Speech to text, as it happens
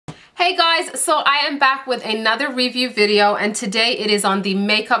Hey guys, so I am back with another review video, and today it is on the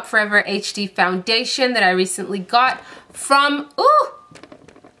Makeup Forever HD foundation that I recently got from,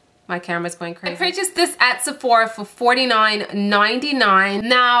 my camera's going crazy. I purchased this at Sephora for $49.99.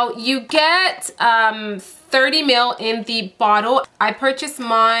 Now you get 30 ml in the bottle. I purchased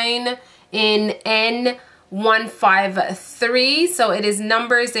mine in N153, so it is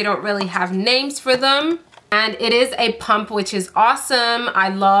numbers. They don't really have names for them. And it is a pump, which is awesome. I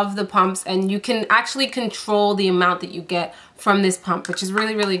love the pumps, and you can actually control the amount that you get from this pump, which is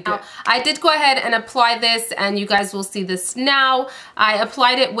really, really good. I did go ahead and apply this, and you guys will see this now. I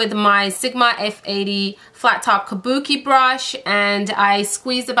applied it with my Sigma F80 flat top kabuki brush, and I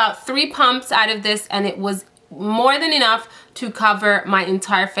squeezed about 3 pumps out of this, and it was more than enough to cover my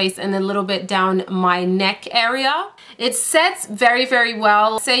entire face and a little bit down my neck area. It sets very, very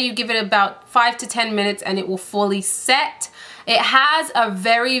well. Say you give it about 5 to 10 minutes and it will fully set. It has a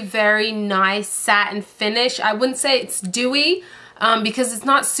very, very nice satin finish. I wouldn't say it's dewy because it's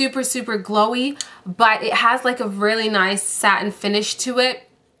not super, super glowy, but it has like a really nice satin finish to it.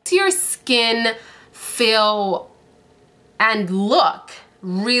 To your skin feel and look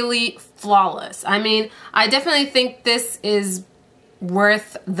really flawless. I mean, I definitely think this is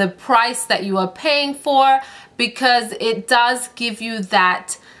worth the price that you are paying for, because it does give you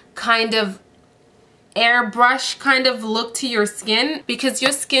that kind of airbrush kind of look to your skin, because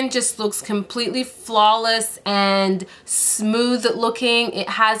your skin just looks completely flawless and smooth looking. It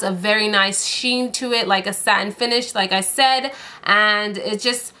has a very nice sheen to it, like a satin finish, like I said, and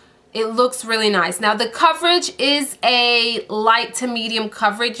it looks really nice. Now the coverage is a light to medium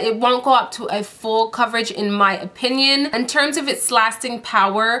coverage. It won't go up to a full coverage in my opinion. In terms of its lasting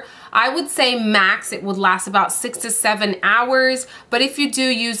power, I would say max it would last about 6 to 7 hours. But if you do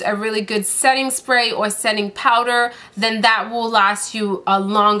use a really good setting spray or setting powder, then that will last you a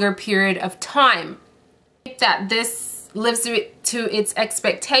longer period of time. That this lives to its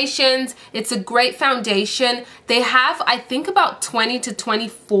expectations. It's a great foundation. They have, I think, about 20 to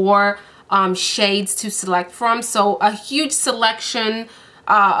 24 shades to select from, so a huge selection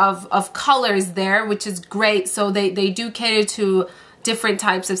of colors there, which is great. So they do cater to different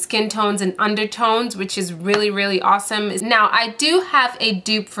types of skin tones and undertones, which is really, really awesome. Now I do have a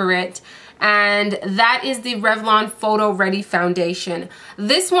dupe for it, and that is the Revlon Photo Ready Foundation.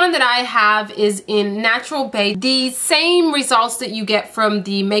 This one that I have is in Natural Base. The same results that you get from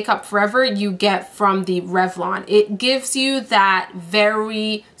the Makeup Forever, you get from the Revlon. It gives you that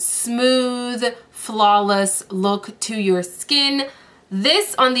very smooth, flawless look to your skin.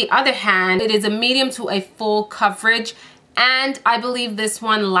 This, on the other hand, it is a medium to a full coverage, and I believe this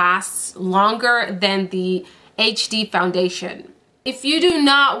one lasts longer than the HD foundation. If you do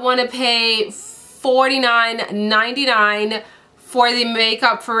not want to pay $49.99 for the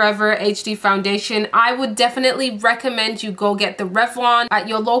Makeup Forever HD foundation, I would definitely recommend you go get the Revlon at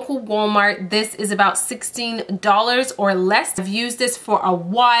your local Walmart. This is about $16 or less. I've used this for a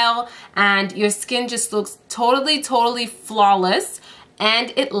while, and your skin just looks totally, totally flawless,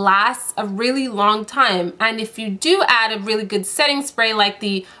 and it lasts a really long time. And if you do add a really good setting spray like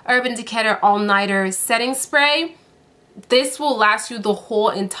the Urban Decay All Nighter setting spray, this will last you the whole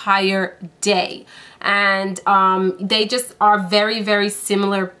entire day. And they just are very, very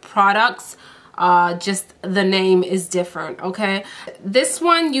similar products, just the name is different. Okay, this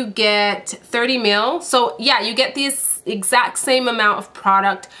one you get 30 ml, so yeah, you get this exact same amount of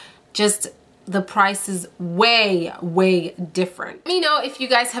product, just the price is way, way different. Let me know if you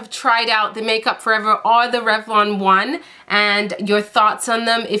guys have tried out the Makeup Forever or the Revlon one and your thoughts on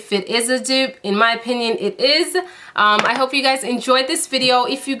them, if it is a dupe. In my opinion, it is. I hope you guys enjoyed this video.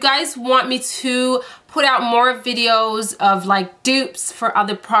 If you guys want me to put out more videos of like dupes for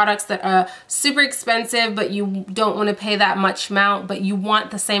other products that are super expensive but you don't want to pay that much amount but you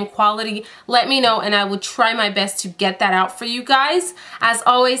want the same quality, let me know and I will try my best to get that out for you guys. As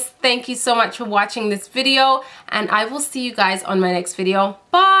always, thank you so much for watching this video, and I will see you guys on my next video.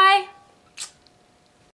 Bye!